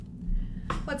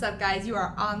What's up, guys? You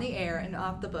are on the air and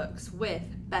off the books with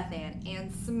Beth Ann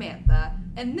and Samantha.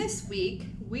 And this week,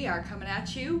 we are coming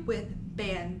at you with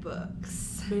banned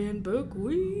books. Banned book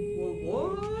week.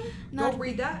 What? Don't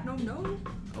read that. No.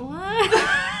 What?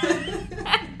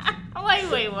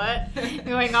 Wait, what? You're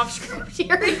going off script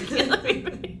here.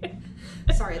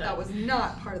 Sorry, that was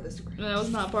not part of the script. That was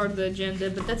not part of the agenda,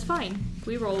 but that's fine.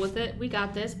 We roll with it. We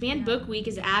got this. Banned book week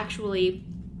is actually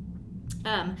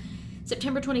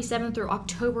September 27th through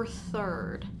October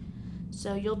 3rd.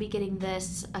 So you'll be getting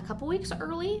this a couple weeks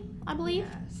early, I believe.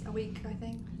 Yes, a week, I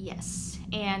think. Yes.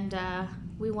 And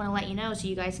we want to let you know so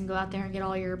you guys can go out there and get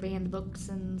all your banned books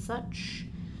and such.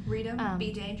 Read them,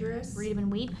 be dangerous. Read them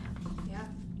and weep. Yeah.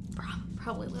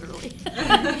 Probably literally.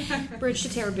 Bridge to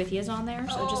Terabithia is on there,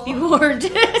 so just be warned.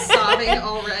 Sobbing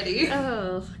already.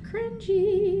 Oh,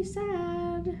 cringy,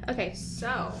 sad. Okay,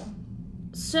 so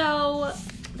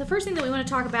the first thing that we want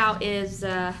to talk about is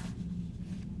a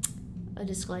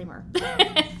disclaimer.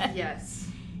 Yes.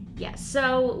 Yeah,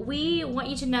 so we want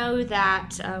you to know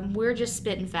that we're just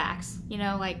spitting facts. You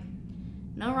know, like,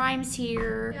 no rhymes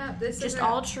here. Yeah, this just isn't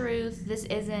all truth. This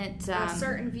isn't a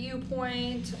certain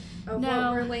viewpoint of no,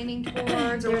 what we're leaning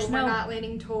towards or what we're not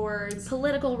leaning towards.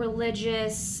 Political,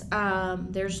 religious,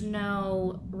 there's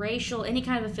no racial, any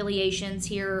kind of affiliations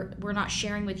here. We're not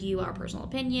sharing with you our personal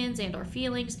opinions and our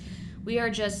feelings. We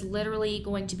are just literally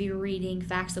going to be reading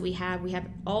facts that we have. We have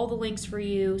all the links for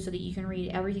you so that you can read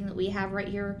everything that we have right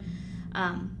here.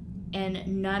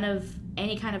 And none of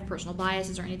any kind of personal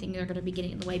biases or anything are going to be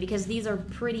getting in the way because these are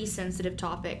pretty sensitive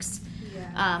topics.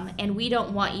 Yeah. And we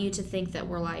don't want you to think that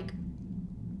we're like,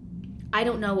 I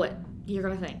don't know what you're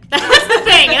going to think. That's the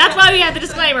thing. And that's why we have the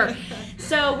disclaimer.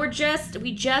 So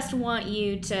we just want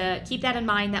you to keep that in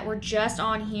mind that we're just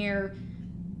on here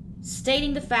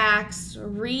stating the facts,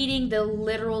 reading the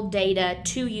literal data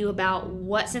to you about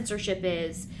what censorship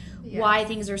is, why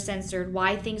things are censored,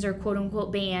 why things are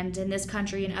quote-unquote banned in this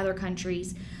country and other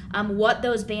countries, what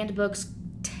those banned books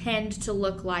tend to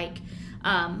look like.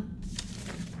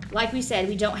 Like we said,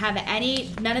 we don't have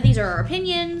none of these are our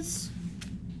opinions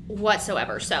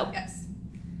whatsoever. So, yes.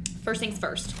 First things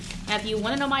first. Now, if you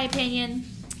want to know my opinion,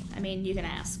 I mean, you can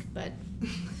ask, but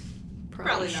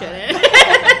probably shouldn't.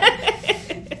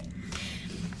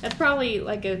 That's probably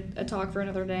like a talk for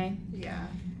another day. Yeah.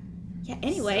 Yeah,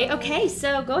 anyway, okay,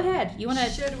 so go ahead. You want to...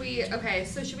 Should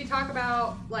we talk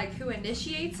about, like, who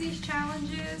initiates these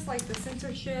challenges, like the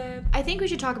censorship? I think we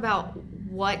should talk about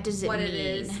what does it mean. What it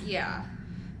is, yeah.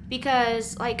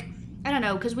 Because, like, I don't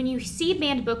know, because when you see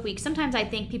banned book week, sometimes I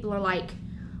think people are like,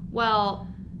 well,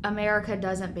 America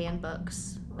doesn't ban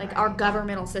books. Like, right. Our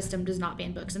governmental system does not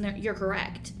ban books, and you're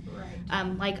correct.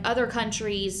 Right. Like, other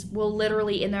countries will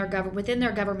literally, within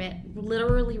their government,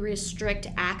 literally restrict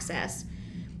access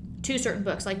to certain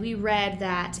books. Like, we read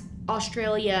that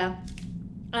Australia,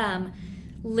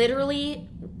 literally,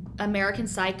 American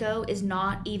Psycho is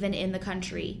not even in the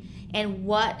country. And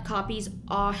what copies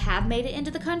have made it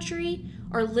into the country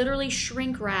are literally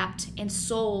shrink-wrapped and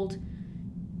sold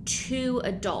to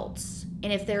adults.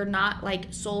 And if they're not, like,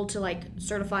 sold to, like,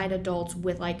 certified adults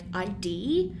with, like,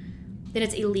 ID, then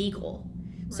it's illegal.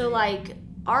 Right. So, like,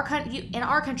 in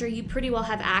our country, you pretty well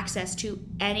have access to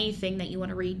anything that you want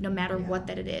to read, no matter what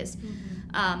that it is.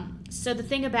 Mm-hmm. So the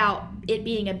thing about it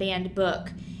being a banned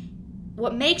book,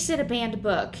 what makes it a banned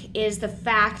book is the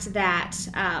fact that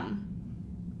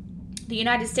the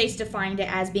United States defined it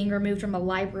as being removed from a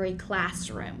library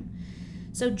classroom.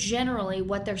 So generally,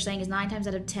 what they're saying is 9 times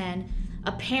out of 10,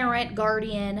 a parent,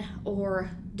 guardian,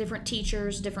 or different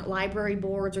teachers, different library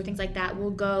boards, or things like that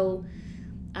will go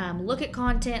look at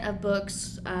content of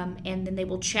books, and then they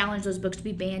will challenge those books to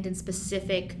be banned in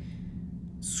specific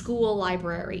school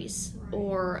libraries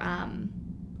or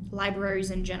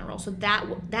libraries in general. So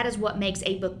that is what makes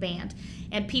a book banned,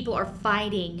 and people are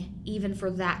fighting even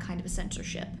for that kind of a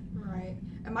censorship. Right.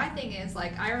 And my thing is,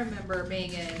 like, I remember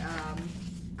being in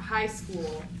high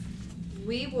school,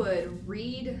 we would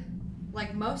read,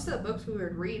 like, most of the books we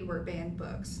would read were banned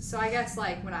books. So I guess,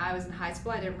 like, when I was in high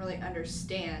school, I didn't really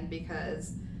understand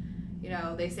because, you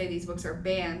know, they say these books are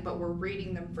banned, but we're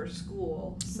reading them for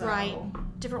school. So. Right.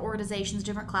 Different organizations,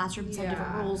 different classrooms have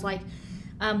different rules. Like,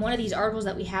 one of these articles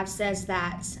that we have says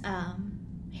that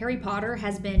Harry Potter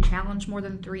has been challenged more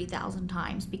than 3,000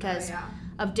 times because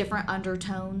of different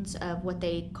undertones of what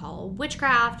they call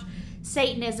witchcraft,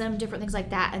 Satanism, different things like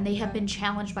that, and they have been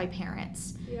challenged by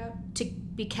parents to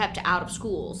be kept out of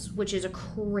schools, which is a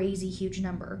crazy huge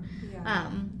number.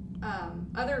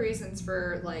 Other reasons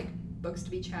for, like, books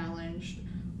to be challenged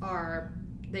are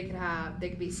they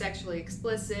could be sexually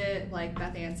explicit, like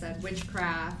Beth Ann said,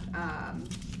 witchcraft,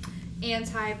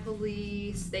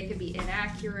 anti-police. They could be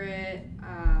inaccurate,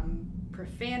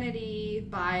 profanity,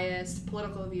 biased,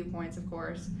 political viewpoints, of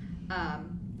course,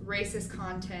 racist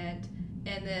content,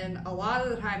 and then a lot of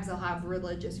the times they'll have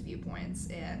religious viewpoints.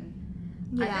 And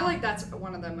I feel like that's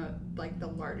one of the the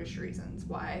largest reasons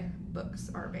why books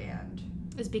are banned.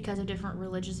 Is because of different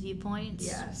religious viewpoints.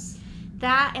 Yes.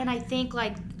 That, and I think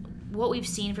like what we've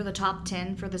seen for the top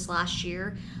 10 for this last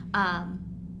year,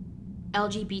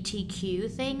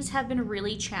 LGBTQ things have been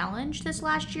really challenged this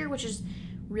last year, which is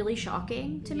really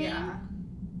shocking to me. Yeah.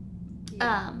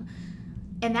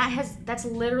 And that's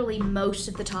literally most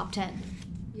of the top 10.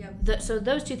 Yep. So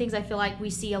those two things, I feel like we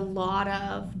see a lot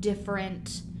of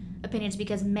different opinions,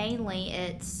 because mainly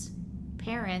it's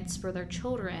parents for their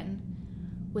children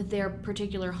with their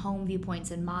particular home viewpoints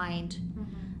in mind.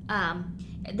 Mm-hmm.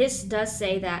 This does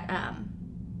say that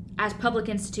as public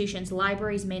institutions,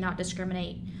 libraries may not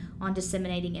discriminate on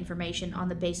disseminating information on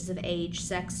the basis of age,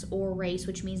 sex, or race,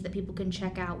 which means that people can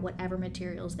check out whatever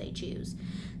materials they choose.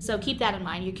 So keep that in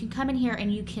mind. You can come in here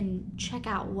and you can check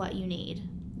out what you need.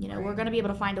 You know, we're going to be able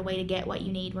to find a way to get what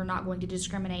you need. We're not going to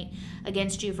discriminate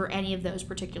against you for any of those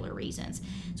particular reasons.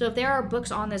 So if there are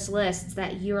books on this list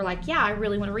that you're like, yeah, I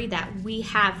really want to read that, we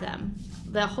have them.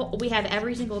 We have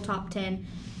every single top 10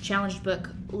 challenged book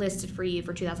listed for you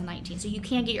for 2019. So you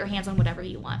can get your hands on whatever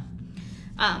you want.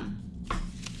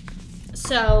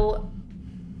 So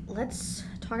let's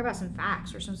talk about some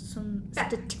facts or some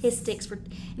statistics and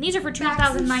these are for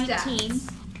 2019.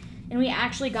 And we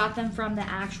actually got them from the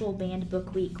actual Banned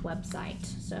Book Week website.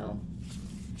 So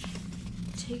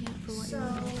take it for what you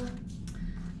want.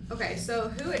 Okay, so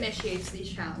who initiates these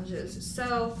challenges?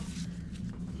 So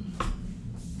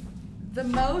the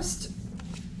most,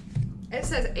 it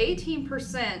says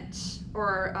 18%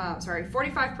 or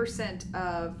 45%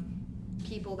 of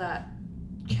people that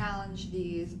challenge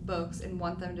these books and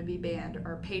want them to be banned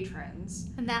are patrons.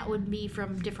 And that would be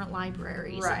from different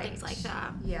libraries and things like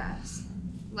that. Yes.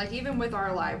 Like even with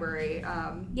our library,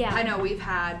 yeah, I know we've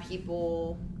had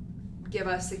people give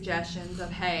us suggestions of,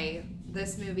 hey,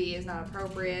 this movie is not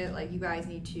appropriate. Like, you guys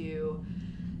need to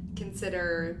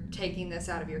consider taking this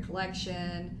out of your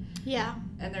collection. Yeah.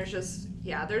 And there's just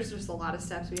a lot of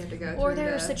steps we have to go through. Or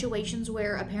there are situations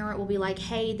where a parent will be like,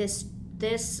 hey, this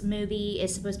movie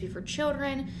is supposed to be for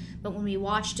children, but when we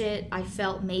watched it, I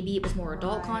felt maybe it was more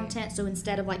adult content. So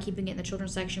instead of like keeping it in the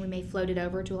children's section, we may float it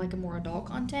over to like a more adult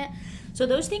content. So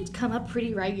those things come up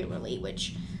pretty regularly,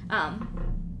 which I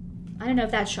don't know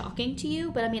if that's shocking to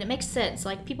you, but I mean, it makes sense.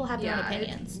 Like, people have their own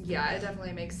opinions. It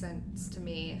definitely makes sense to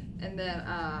me. And then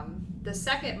the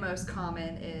second most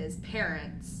common is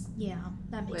parents. Yeah,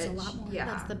 that makes a lot more. Yeah.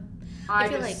 That's the. I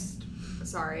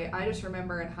just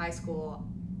remember in high school,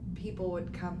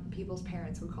 people's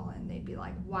parents would call in and they'd be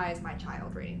like, why is my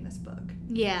child reading this book?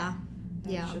 Yeah.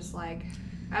 And it's just like,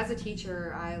 as a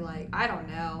teacher, I don't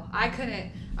know. I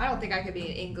don't think I could be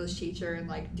an English teacher and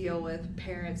like deal with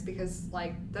parents, because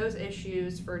like those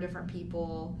issues for different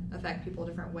people affect people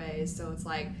different ways. So it's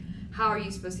like, how are you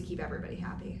supposed to keep everybody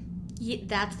happy? Yeah,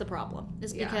 that's the problem.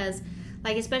 Is because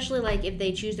like, especially like if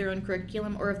they choose their own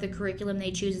curriculum, or if the curriculum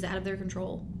they choose is out of their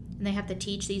control and they have to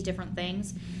teach these different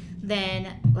things,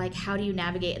 then like, how do you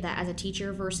navigate that as a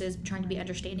teacher versus trying to be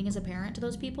understanding as a parent to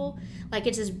those people? Like,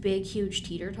 it's this big, huge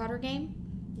teeter-totter game,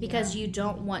 because you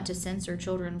don't want to censor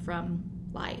children from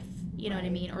life, you know what I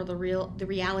mean, or the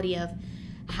reality of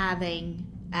having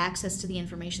access to the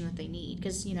information that they need,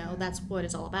 because you know that's what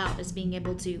it's all about, is being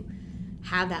able to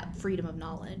have that freedom of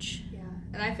knowledge.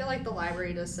 And I feel like the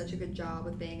library does such a good job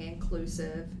with being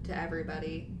inclusive to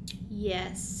everybody.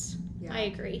 Yes, I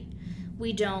agree.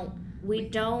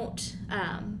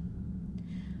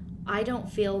 I don't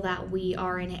feel that we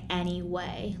are in any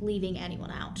way leaving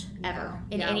anyone out, ever,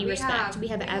 in any respect. We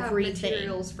have everything.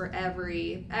 Materials for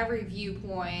every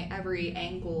viewpoint, every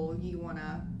angle you want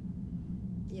to,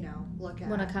 look at.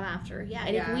 Want to come after. Yeah,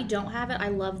 and if we don't have it, I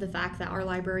love the fact that our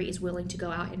library is willing to go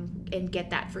out and get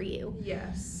that for you.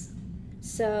 Yes.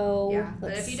 So,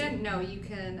 but if you didn't know, you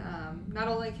can, not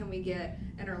only can we get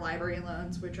interlibrary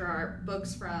loans, which are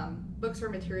books or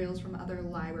materials from other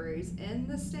libraries in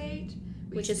the state,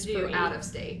 which is do free. out of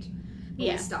state.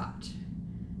 We stopped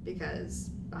because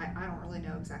I don't really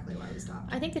know exactly why we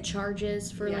stopped. I think the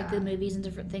charges for like the movies and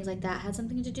different things like that had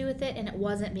something to do with it, and it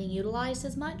wasn't being utilized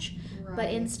as much. Right. But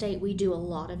in state, we do a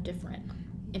lot of different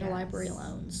interlibrary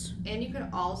loans. And you can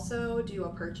also do a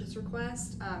purchase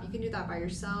request. You can do that by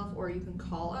yourself, or you can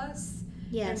call us.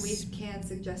 Yes. And we can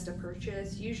suggest a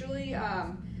purchase. Usually,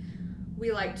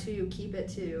 we like to keep it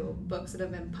to books that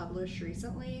have been published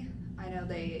recently. I know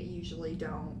they usually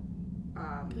don't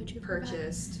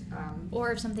purchased.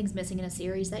 Or if something's missing in a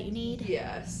series that you need.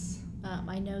 Yes.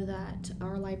 I know that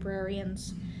our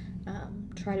librarians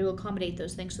try to accommodate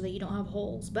those things so that you don't have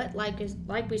holes. But like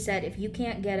we said, if you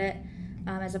can't get it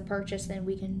as a purchase, then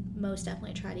we can most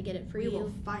definitely try to get it for you. We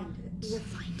will find it. We will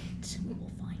find it. We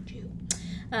will find you.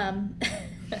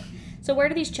 So where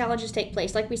do these challenges take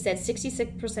place? Like we said,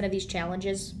 66% of these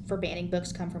challenges for banning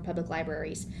books come from public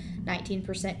libraries.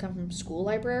 19% come from school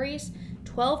libraries.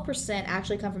 12%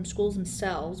 actually come from schools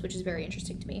themselves, which is very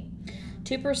interesting to me.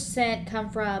 2% come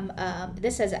from,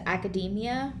 this says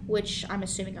academia, which I'm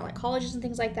assuming are like colleges and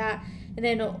things like that. And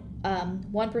then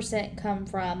 1% come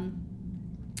from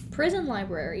prison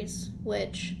libraries,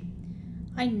 which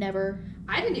I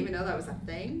didn't even know that was a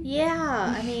thing.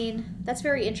 Yeah, I mean, that's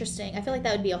very interesting. I feel like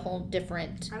that would be a whole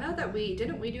different... I know that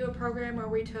didn't we do a program where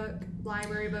we took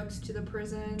library books to the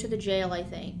prison? To the jail, I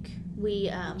think.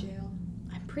 Jail.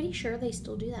 I'm pretty sure they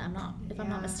still do that. I'm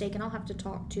not mistaken. I'll have to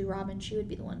talk to Robin. She would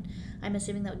be the one. I'm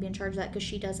assuming that would be in charge of that because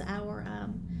she does our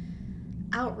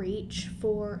outreach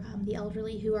for the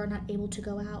elderly who are not able to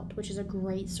go out, which is a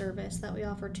great service that we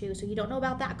offer too. So if you don't know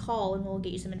about that, call and we'll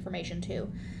get you some information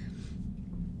too.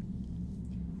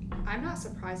 I'm not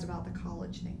surprised about the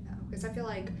college thing though, because I feel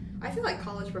like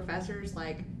college professors,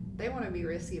 like, they want to be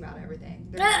risky about everything.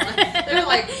 They're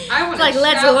like I want to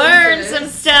let's learn some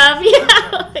stuff.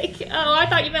 Yeah, like, oh, I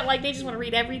thought you meant like they just want to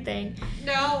read everything.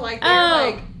 No, like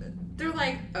they're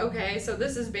like, okay, so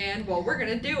this is banned. Well, we're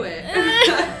gonna do it.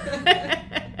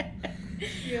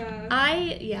 Yeah.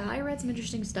 I read some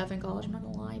interesting stuff in college. I'm not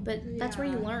gonna lie, but that's where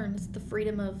you learn. It's the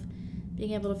freedom of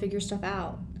being able to figure stuff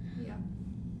out. Yeah.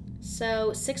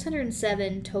 So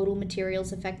 607 total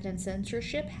materials affected in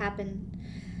censorship happened.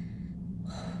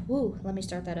 Woo, let me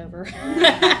start that over.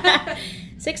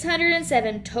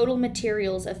 607 total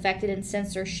materials affected in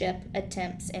censorship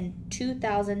attempts in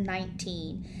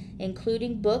 2019,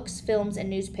 including books, films, and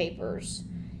newspapers,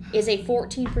 is a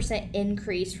 14%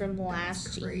 increase from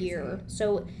last year.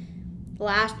 So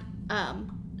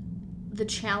the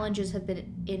challenges have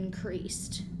been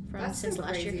increased since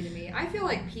last year. That's crazy to me. I feel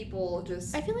like people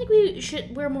just... I feel like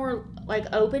we're more like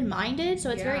open-minded, so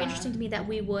it's very interesting to me that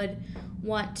we would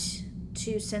want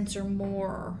to censor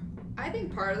more. I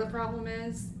think part of the problem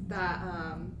is that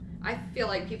I feel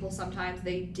like people sometimes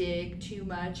they dig too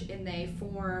much and they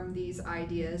form these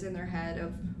ideas in their head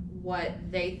of what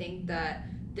they think that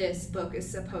this book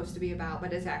is supposed to be about,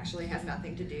 but it actually has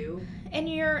nothing to do. And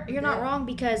you're not wrong,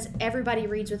 because everybody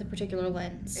reads with a particular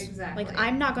lens. Exactly. Like,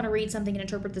 I'm not going to read something and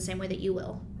interpret the same way that you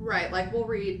will. Right. Like, we'll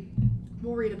read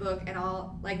a book and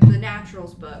I'll, like, the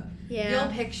Naturals book. Yeah.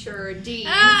 You'll picture Dean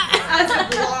as a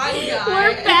blonde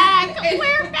guy.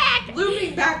 We're back.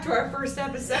 Looping back to our first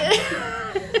episode.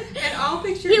 And I'll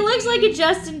picture He looks like a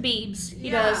Justin Biebs. He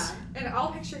does. And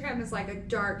I'll picture him as like a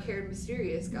dark-haired,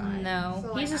 mysterious guy. No,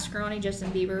 so, he's a scrawny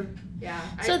Justin Bieber. Yeah.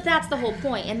 So that's the whole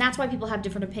point, and that's why people have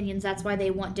different opinions. That's why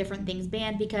they want different things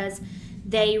banned, because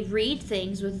they read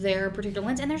things with their particular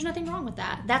lens, and there's nothing wrong with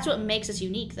that. That's what makes us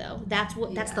unique, though. That's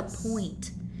the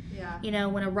point. Yeah. You know,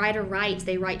 when a writer writes,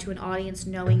 they write to an audience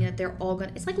knowing that they're all going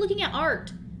to... It's like looking at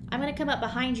art. I'm going to come up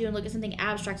behind you and look at something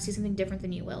abstract, see something different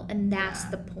than you will, and that's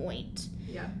the point.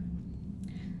 Yeah.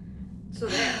 So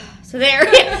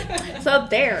there. So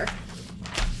there.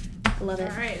 I love it.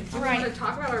 All right. Do you want to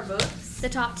talk about our books? The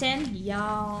top 10?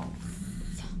 Y'all.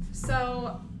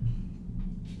 So,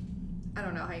 I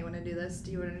don't know how you want to do this.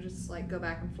 Do you want to just, like, go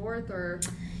back and forth, or...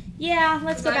 Yeah,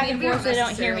 let's go back and forth so they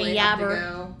don't hear me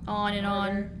yabber on and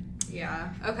on.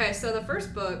 Yeah. Okay, so the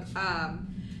first book,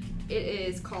 it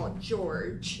is called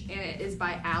George, and it is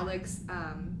by Alex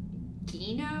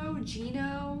Gino,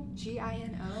 Gino.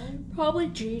 Probably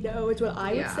Gino is what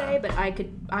I would say, but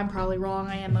I'm probably wrong.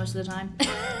 I am most of the time.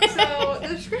 So the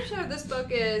description of this book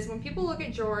is, when people look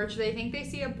at George, they think they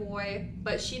see a boy,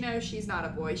 but she knows she's not a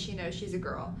boy. She knows she's a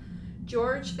girl.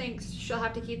 George thinks she'll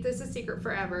have to keep this a secret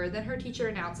forever. Then her teacher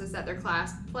announces that their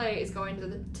class play is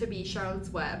going to be Charlotte's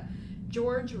Web.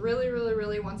 George really, really,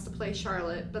 really wants to play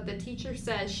Charlotte, but the teacher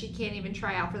says she can't even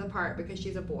try out for the part because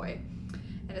she's a boy.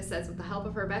 And it says, with the help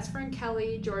of her best friend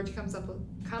Kelly, George comes up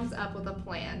with a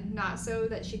plan, not so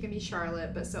that she can be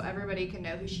Charlotte, but so everybody can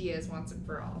know who she is once and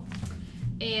for all.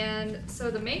 And so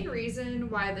the main reason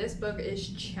why this book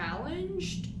is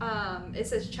challenged, it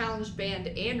says challenged, banned,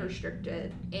 and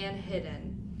restricted, and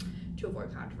hidden to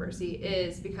avoid controversy,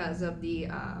 is because of the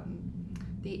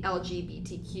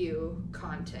LGBTQ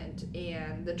content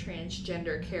and the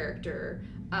transgender character.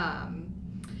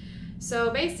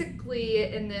 So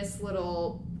basically, in this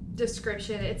little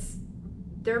description,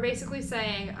 they're basically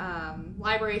saying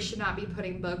libraries should not be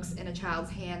putting books in a child's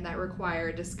hand that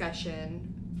require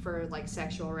discussion for like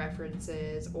sexual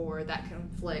references or that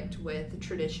conflict with the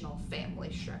traditional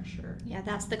family structure. Yeah,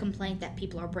 that's the complaint that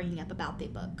people are bringing up about the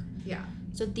book. Yeah.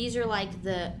 So these are like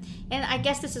and I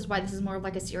guess this is why this is more of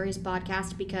like a serious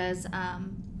podcast, because,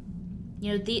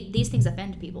 these things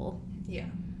offend people. Yeah.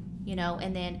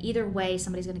 And then either way,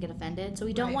 somebody's going to get offended. So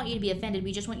we don't want you to be offended.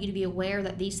 We just want you to be aware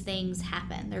that these things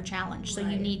happen. They're challenged. So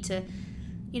you need to,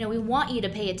 we want you to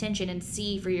pay attention and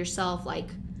see for yourself, like,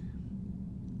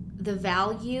 the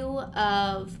value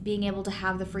of being able to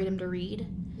have the freedom to read.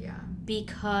 Yeah.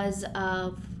 Because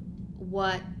of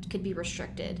what could be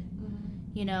restricted.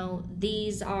 Mm-hmm.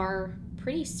 These are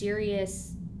pretty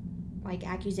serious, like,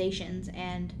 accusations.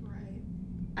 And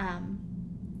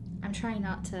I'm trying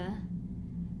not to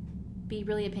be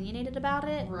really opinionated about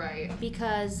it,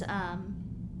 because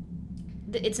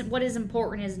it's what is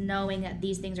important is knowing that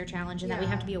these things are challenged and that we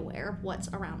have to be aware of what's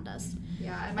around us.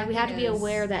 And we have to be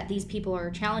aware that these people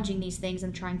are challenging these things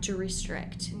and trying to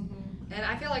restrict. And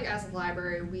I feel like as a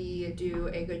library we do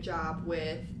a good job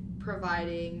with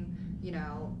providing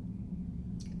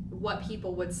what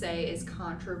people would say is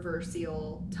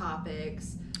controversial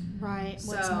topics. Right,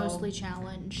 what's mostly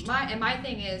challenged. My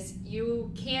thing is,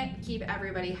 you can't keep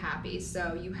everybody happy,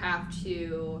 so you have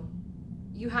to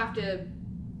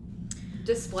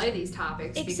display these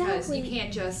topics. Because you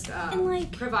can't just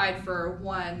provide for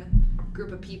one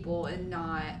group of people and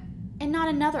not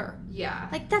another. Yeah.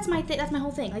 Like, that's my whole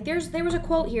thing. Like, there was a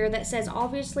quote here that says,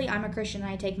 obviously I'm a Christian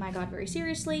and I take my God very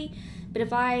seriously, but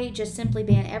if I just simply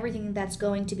ban everything that's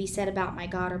going to be said about my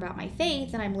God or about my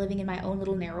faith, then I'm living in my own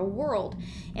little narrow world.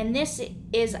 And this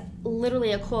is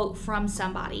literally a quote from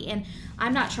somebody. And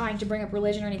I'm not trying to bring up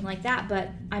religion or anything like that, but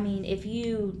I mean, if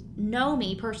you know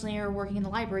me personally or working in the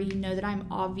library, you know that I'm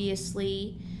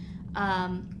obviously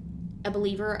a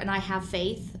believer and I have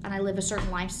faith and I live a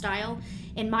certain lifestyle.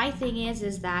 And my thing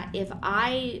is that if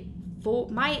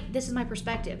this is my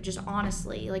perspective, just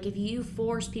honestly, like, if you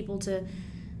force people to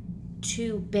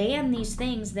ban these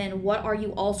things, then what are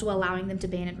you also allowing them to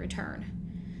ban in return?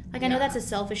 Like, I know that's a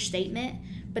selfish statement,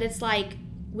 but it's like,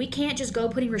 we can't just go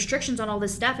putting restrictions on all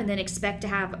this stuff and then expect to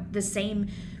have the same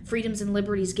freedoms and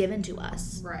liberties given to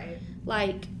us. Right.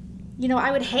 Like,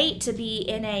 I would hate to be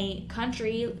in a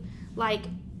country, like,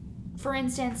 for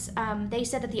instance, they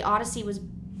said that the Odyssey was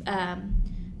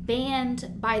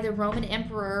banned by the Roman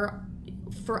emperor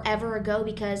forever ago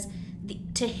because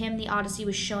to him the Odyssey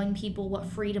was showing people what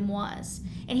freedom was,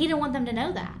 and he didn't want them to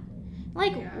know that.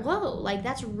 Like, whoa, like,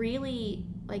 that's really,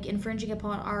 like, infringing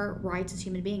upon our rights as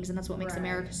human beings, and that's what makes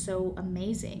America so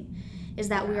amazing, is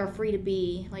that we are free to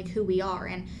be, like, who we are.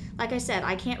 And like I said,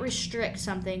 I can't restrict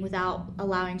something without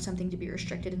allowing something to be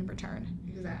restricted in return.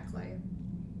 Exactly.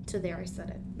 So there, I said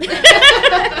it.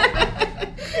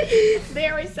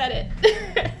 There, I said it.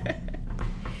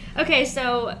 Okay,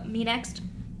 so me next.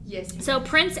 Yes. So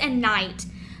Prince and Knight,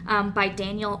 by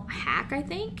Daniel Hack, I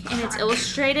think, and it's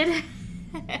illustrated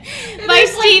by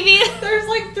Stevie. There's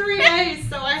like 3 A's,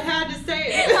 so I had to say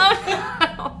it. Oh,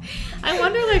 no. I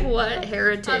wonder, like, what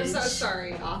heritage. I'm so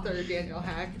sorry, author Daniel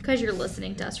Hack. Because you're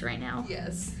listening to us right now.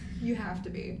 Yes, you have to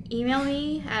be. Email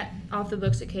me at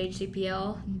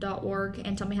offthebooks@khcpl.org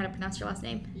and tell me how to pronounce your last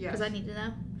name. Yes. Because I need to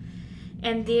know.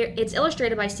 And it's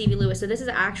illustrated by Stevie Lewis. So this is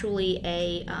actually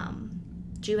a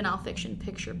juvenile fiction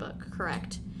picture book,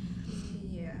 correct?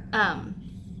 Yeah.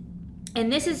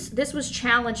 And this was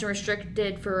challenged and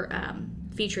restricted for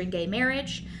featuring gay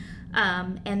marriage.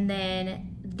 And then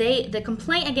the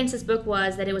complaint against this book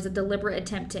was that it was a deliberate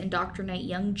attempt to indoctrinate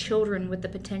young children with the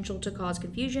potential to cause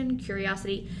confusion,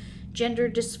 curiosity, gender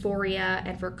dysphoria,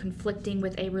 and for conflicting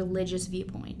with a religious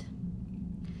viewpoint.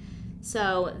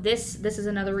 So this is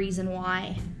another reason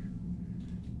why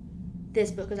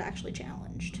this book is actually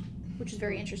challenged, which is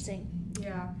very interesting.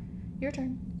 Yeah. Your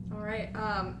turn. All right.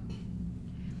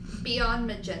 Beyond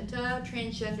Magenta,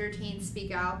 Transgender Teens Speak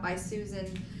Out by Susan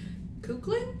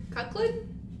Kuklin?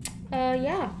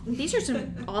 Yeah. These are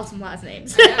some awesome last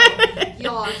names. I know.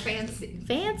 Y'all are fancy.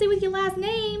 Fancy with your last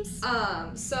names.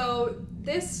 So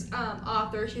this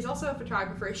author, she's also a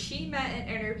photographer. She met and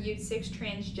interviewed 6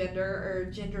 transgender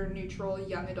or gender-neutral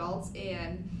young adults,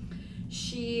 and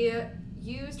she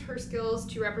used her skills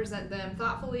to represent them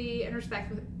thoughtfully and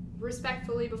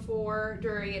respectfully before,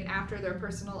 during, and after their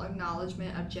personal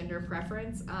acknowledgement of gender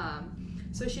preference.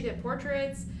 So she did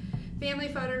portraits,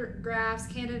 family photographs,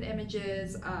 candid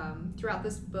images throughout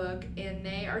this book, and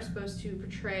they are supposed to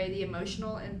portray the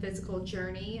emotional and physical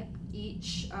journey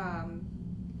each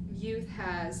youth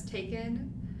has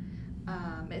taken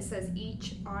It says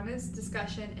each honest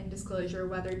discussion and disclosure,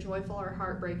 whether joyful or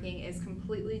heartbreaking, is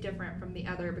completely different from the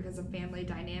other because of family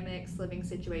dynamics, living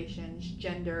situations,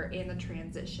 gender, and the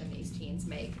transition these teens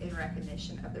make in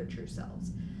recognition of their true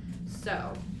selves.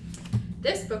 So,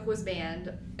 this book was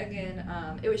banned. Again,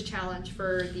 it was challenged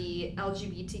for the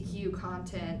LGBTQ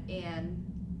content, and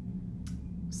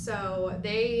so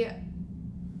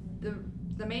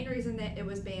the main reason that it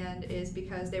was banned is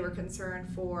because they were concerned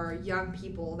for young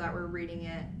people that were reading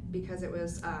it because it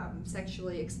was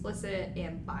sexually explicit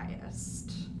and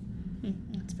biased.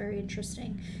 That's very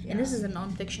interesting. Yeah. And this is a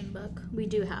nonfiction book. We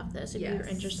do have this if you're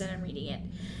interested in reading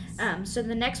it. So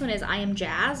the next one is I Am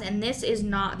Jazz, and this is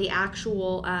not the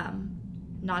actual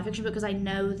nonfiction book because I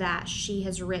know that she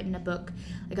has written a book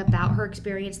like about her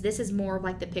experience. This is more of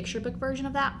like the picture book version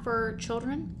of that for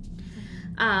children.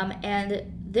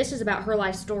 And this is about her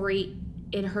life story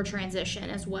in her transition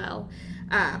as well.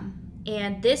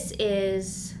 And this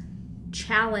is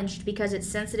challenged because it's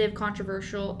sensitive,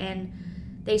 controversial, and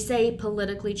they say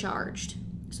politically charged.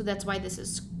 So that's why this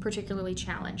is particularly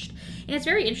challenged. And it's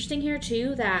very interesting here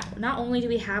too that not only do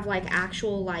we have like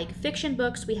actual like fiction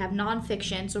books, we have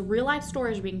nonfiction, so real life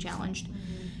stories are being challenged.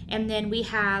 And then we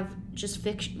have just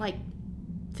fiction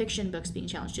books being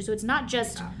challenged too. So it's not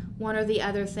just one or the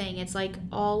other thing. It's like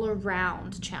all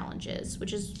around challenges,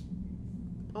 which is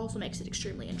also makes it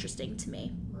extremely interesting to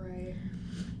me. Right.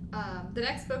 The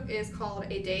next book is called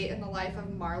A Day in the Life of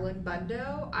Marlon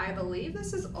Bundo. I believe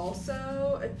this is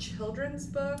also a children's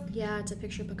book. Yeah, it's a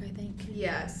picture book, I think.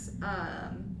 Yes.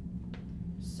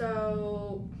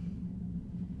 So,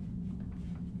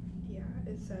 yeah,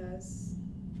 it says,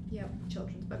 yep,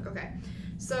 children's book. Okay.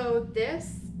 So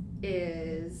this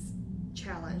is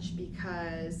challenged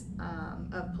because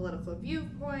of political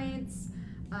viewpoints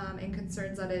and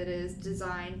concerns that it is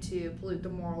designed to pollute the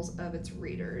morals of its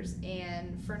readers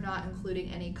and for not including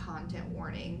any content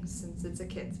warning since it's a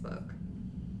kid's book.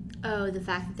 Oh, the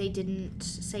fact that they didn't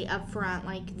say upfront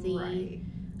like the Right.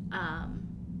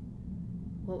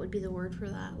 What would be the word for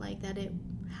that? Like that it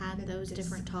had The those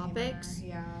different disclaimer, topics.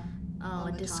 Yeah. Oh, on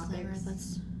a the disclaimer. topics.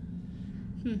 That's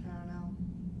I don't know.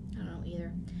 I don't know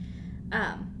either.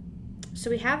 So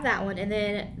we have that one, and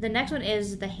then the next one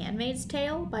is The Handmaid's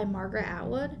Tale by Margaret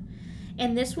Atwood,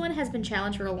 and this one has been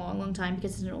challenged for a long, long time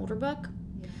because it's an older book.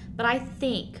 Yeah. But I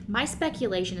think my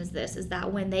speculation is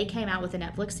that when they came out with a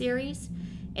Netflix series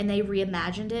and they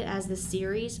reimagined it as this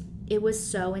series, it was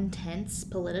so intense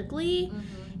politically,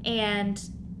 and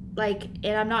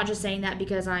I'm not just saying that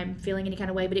because I'm feeling any kind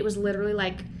of way, but it was literally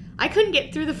like I couldn't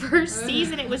get through the first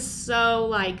season. It was so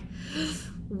like.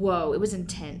 Whoa, it was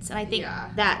intense. And I think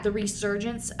that the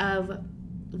resurgence of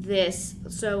this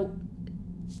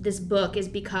book is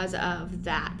because of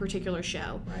that particular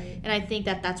show. Right. And I think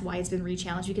that that's why it's been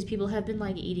re-challenged because people have been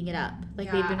like eating it up.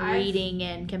 Like they've been reading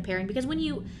and comparing because when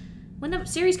the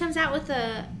series comes out with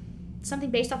something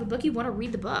based off a book, you want to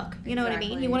read the book. You know what I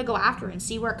mean? You want to go after it and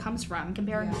see where it comes from,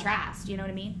 compare and contrast. You know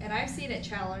what I mean? And I've seen it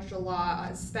challenged a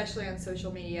lot, especially on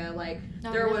social media. Like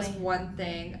Oh, there really? was one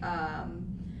thing,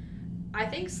 I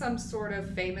think some sort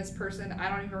of famous person, I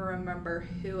don't even remember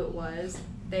who it was.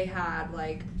 They had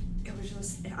I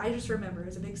just remember it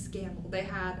was a big scandal. They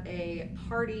had a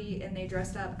party and they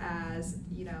dressed up as,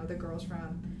 the girls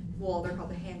from, they're called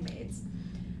the Handmaids.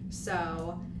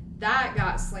 So that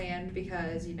got slammed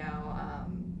because,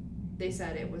 they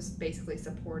said it was basically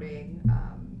supporting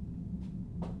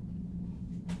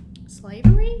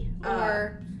slavery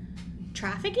or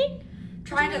trafficking?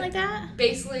 Trying to like that?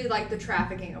 Basically like the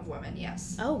trafficking of women,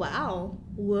 yes. Oh wow.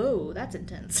 Whoa, that's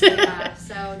intense. Yeah,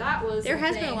 so that was there the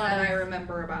has thing been a lot that of... I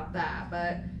remember about that,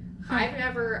 but I've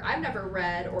never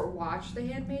read or watched The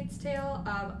Handmaid's Tale.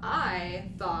 I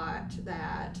thought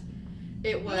that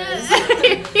it was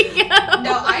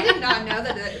No, I did not know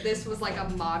that this was like a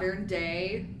modern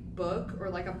day book or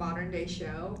like a modern day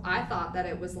show. I thought that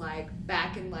it was like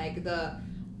back in like the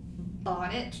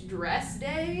bonnet dress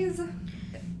days.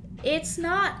 It's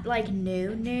not like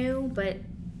new, but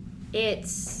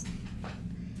it's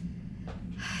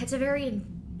a very,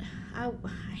 I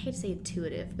hate to say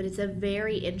intuitive, but it's a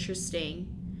very interesting,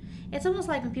 it's almost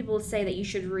like when people say that you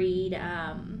should read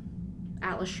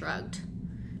Atlas Shrugged.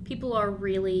 People are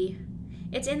really,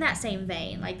 it's in that same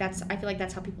vein. Like I feel like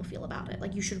that's how people feel about it.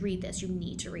 Like you should read this, you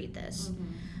need to read this.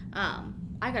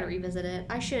 I gotta revisit it.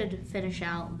 I should finish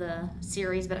out the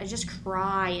series, but I just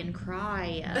cry and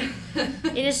cry.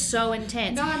 It is so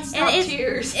intense. Non-stop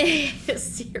tears.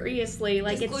 Seriously,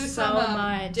 like just it's glue so some,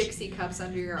 much. Dixie cups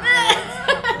under your eyes.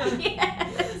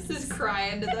 Yes. Just cry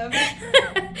into them.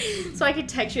 So I could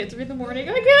text you at 3 in the morning.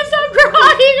 I can't stop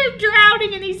crying. I'm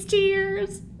drowning in these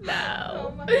tears.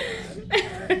 No. Oh my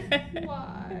God.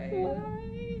 Why?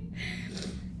 Why?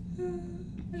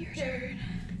 Your turn.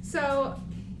 So,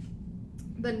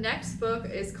 the next book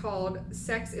is called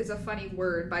Sex is a Funny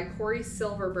Word by Corey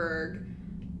Silverberg.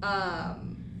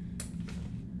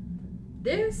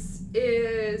 This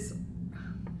is...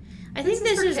 I think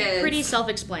this is kids. pretty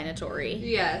self-explanatory.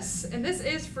 Yes, and this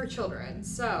is for children,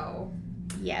 so...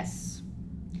 Yes.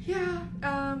 Yeah,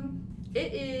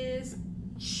 it is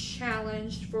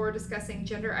challenged for discussing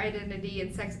gender identity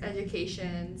and sex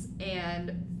educations,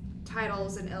 and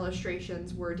titles and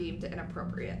illustrations were deemed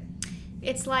inappropriate.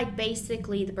 It's like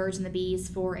basically the birds and the bees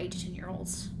for 8 to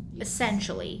 10-year-olds. Yes.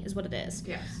 Essentially is what it is.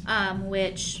 Yes.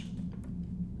 Which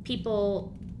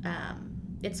people,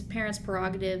 it's parents'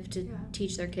 prerogative to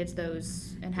teach their kids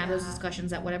those and have those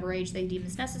discussions at whatever age they deem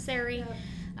is necessary. Yep.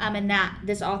 And that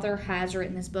this author has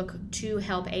written this book to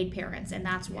help aid parents, and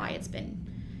that's why it's been.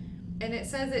 And it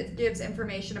says it gives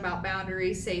information about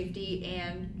boundaries, safety,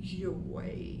 and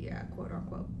joy. Yeah, quote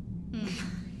unquote.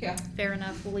 Yeah. Fair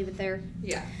enough. We'll leave it there.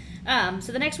 Yeah.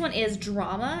 So the next one is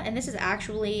Drama, and this is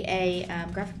actually a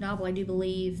graphic novel, I do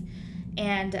believe.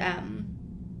 And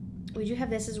we do have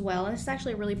this as well, and this is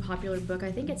actually a really popular book.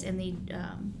 I think it's in the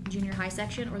junior high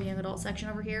section or the young adult section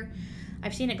over here.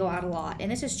 I've seen it go out a lot,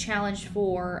 and this is challenged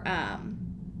for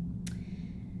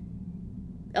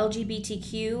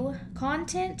LGBTQ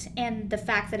content and the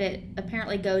fact that it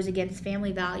apparently goes against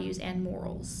family values and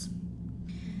morals.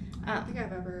 I don't think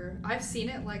I've seen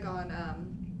it like on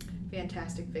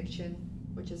Fantastic Fiction,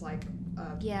 which is like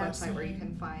a website where you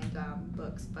can find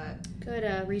books, but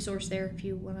good resource there if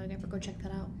you want to ever go check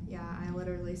that out. Yeah, I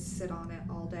literally sit on it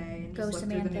all day and go just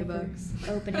look through the new books.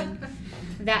 Opening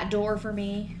that door for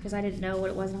me because I didn't know what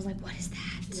it was, and I was like, what is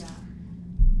that? Yeah.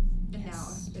 And now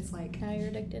it's like... Now you're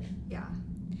addicted. Yeah.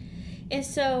 And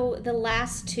so the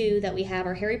last two that we have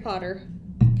are Harry Potter,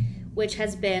 which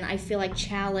has been, I feel like,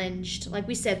 challenged, like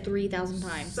we said, 3,000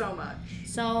 times. So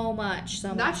much.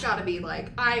 That's got to be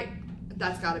like,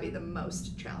 that's got to be the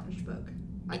most challenged book,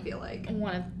 I feel like.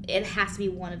 It has to be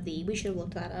one of the, we should have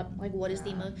looked that up. Like, what is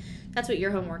the most, that's what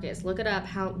your homework is. Look it up,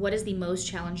 what is the most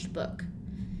challenged book?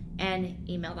 And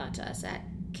email that to us at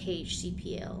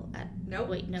khcpl at, nope.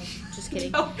 Wait, no, just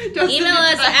kidding. Don't email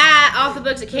us at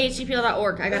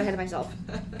offthebooks@khcpl.org. I got ahead of myself.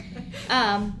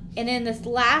 And then the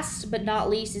last but not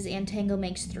least is Antango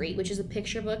Makes 3, which is a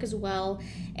picture book as well,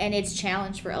 and it's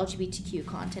challenged for LGBTQ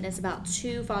content. It's about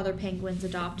 2 father penguins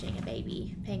adopting a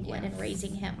baby penguin and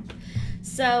raising him.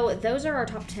 So those are our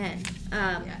top 10.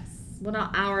 Well,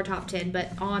 not our top 10,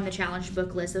 but on the challenged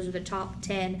book list, those are the top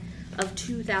 10 of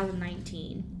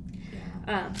 2019.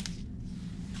 Yeah.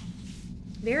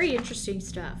 Very interesting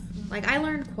stuff. Like, I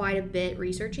learned quite a bit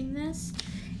researching this,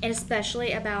 and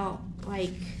especially about,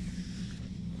 like,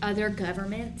 other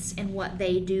governments and what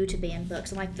they do to ban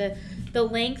books, and like the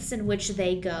lengths in which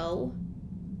they go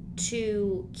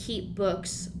to keep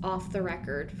books off the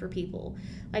record for people.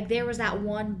 Like, there was that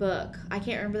one book, I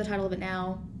can't remember the title of it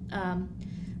now,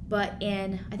 but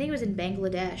I think it was in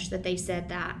Bangladesh, that they said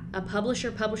that a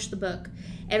publisher published the book.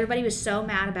 Everybody was so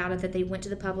mad about it that they went to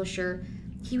the publisher.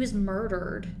 He was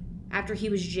murdered after he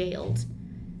was jailed,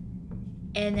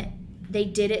 and they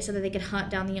did it so that they could hunt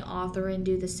down the author and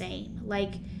do the same.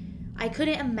 Like, I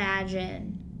couldn't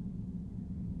imagine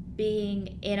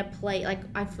being in a place, like,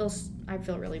 I feel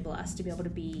really blessed to be able to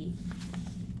be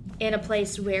in a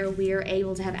place where we're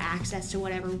able to have access to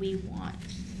whatever we want.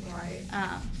 Right.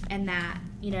 And that,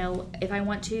 you know, if I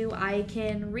want to, I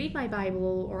can read my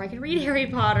Bible, or I can read Harry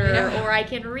Potter, or I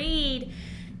can read,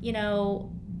 you know,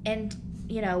 and,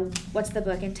 you know, what's the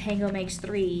book? Antango Makes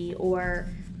 3, or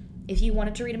if you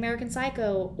wanted to read American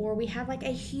Psycho, or we have like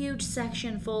a huge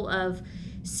section full of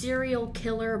serial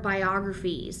killer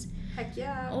biographies. Heck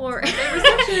yeah. Or favorite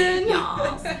section.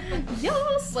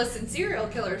 Yes. Listen, serial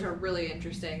killers are really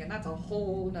interesting, and that's a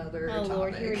whole nother topic.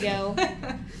 Lord, here we go.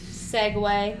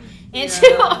 Segue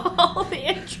into all the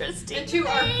interesting into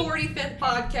our 45th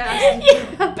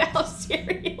podcast. About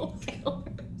serial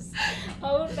killers.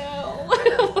 Oh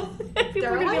no. People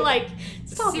are gonna be like,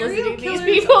 stop listening to these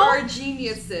people. Are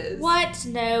geniuses. What?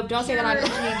 No, don't say that on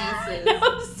geniuses.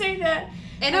 Don't say that.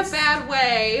 In a bad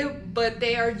way, but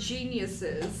they are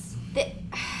geniuses.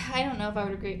 I don't know if I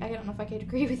would agree. I don't know if I could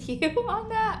agree with you on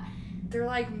that. They're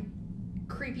like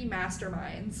creepy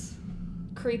masterminds.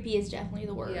 Creepy is definitely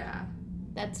the word. Yeah.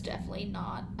 That's definitely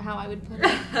not how I would put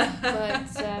it.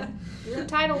 But you're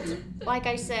entitled, like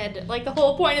I said, like the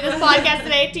whole point of this podcast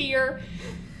today, to your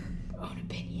own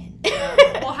opinion.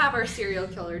 We'll have our serial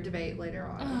killer debate later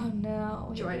on. Oh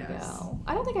no! Join us. Go.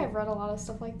 I don't think I've read a lot of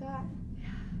stuff like that.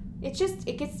 It's just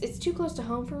it's too close to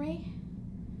home for me.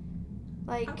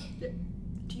 Like,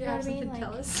 do you know have what I mean? something to Like-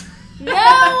 tell us? no,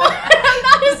 I'm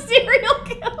not a serial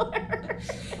killer.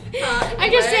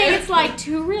 I'm just saying Anyway. it's like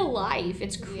too real life.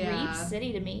 It's creep Yeah.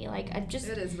 city to me. Like I'm just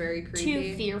It is very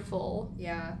creepy. too fearful.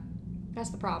 Yeah. That's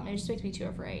the problem. It just makes me too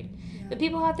afraid. Yeah. The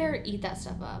people out there eat that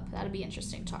stuff up. That'd be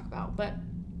interesting to talk about. But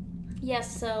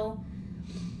yes, so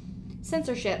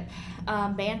censorship,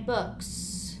 banned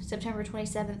books, September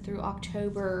 27th through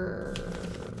October.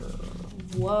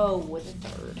 Whoa, with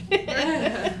the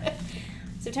 3rd.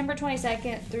 September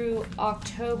 22nd through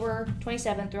October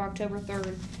 27th through October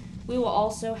 3rd. We will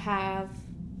also have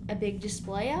a big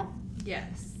display up,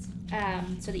 Yes.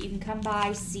 so that you can come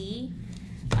by, see.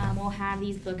 We'll have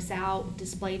these books out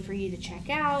displayed for you to check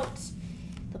out.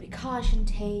 There'll be caution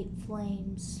tape,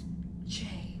 flames,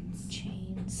 chains,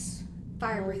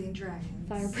 Fire breathing dragons.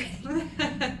 Fire breathing.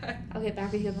 I'll get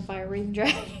back with you on the fire breathing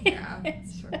dragon. Yeah.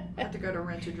 Sure. I have to go to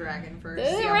Rent a Dragon first.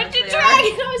 The see how Rent much a they Dragon.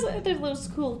 are. I was like, there's those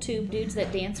cool tube dudes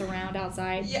that dance around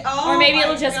outside. Yeah, oh Or maybe my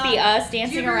it'll just be God. us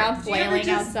dancing Do you ever- around, do you ever flailing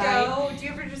just outside. Do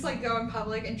you ever just like go in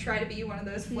public and try to be one of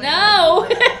those flailing No!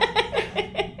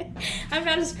 people? I'm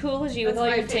not as cool as you with That's all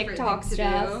my your favorite TikTok thing to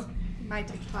stuff. do. My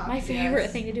TikTok. My favorite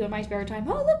thing to do in my spare time.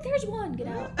 Oh, look, there's one. Get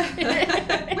out.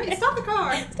 Wait, stop the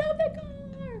car. Stop the car.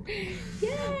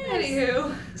 Yes.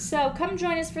 Anywho. So come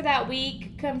join us for that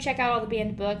week. Come check out all the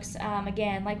banned books.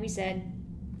 Again, like we said,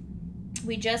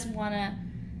 we just want to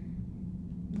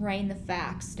rain the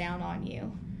facts down on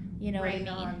you. You know Rain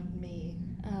what I mean? on me.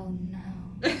 Oh no.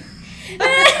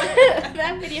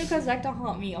 That video comes back to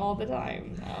haunt me all the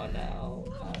time. Oh no.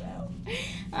 Oh no.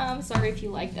 I'm sorry if you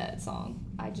like that song.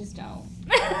 I just don't.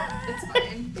 It's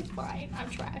fine. It's fine. I'm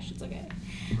trash. It's okay.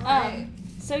 Alright.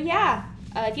 So yeah,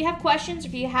 if you have questions,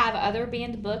 if you have other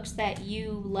banned books that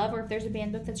you love, or if there's a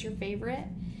banned book that's your favorite,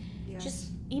 Yes. just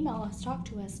email us, talk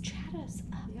to us, chat us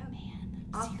up, Yeah. man.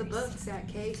 Off the Seriously. books at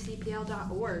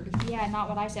kcpl.org. Yeah, not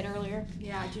what I said earlier.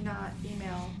 Yeah, do not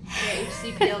email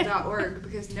hcpl.org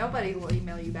because nobody will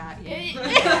email you back. Because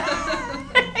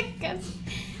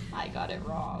I got it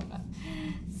wrong.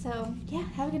 So yeah,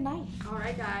 have a good night. All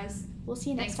right, guys. We'll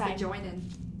see you next Thanks time. for joining.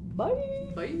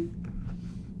 Bye. Bye.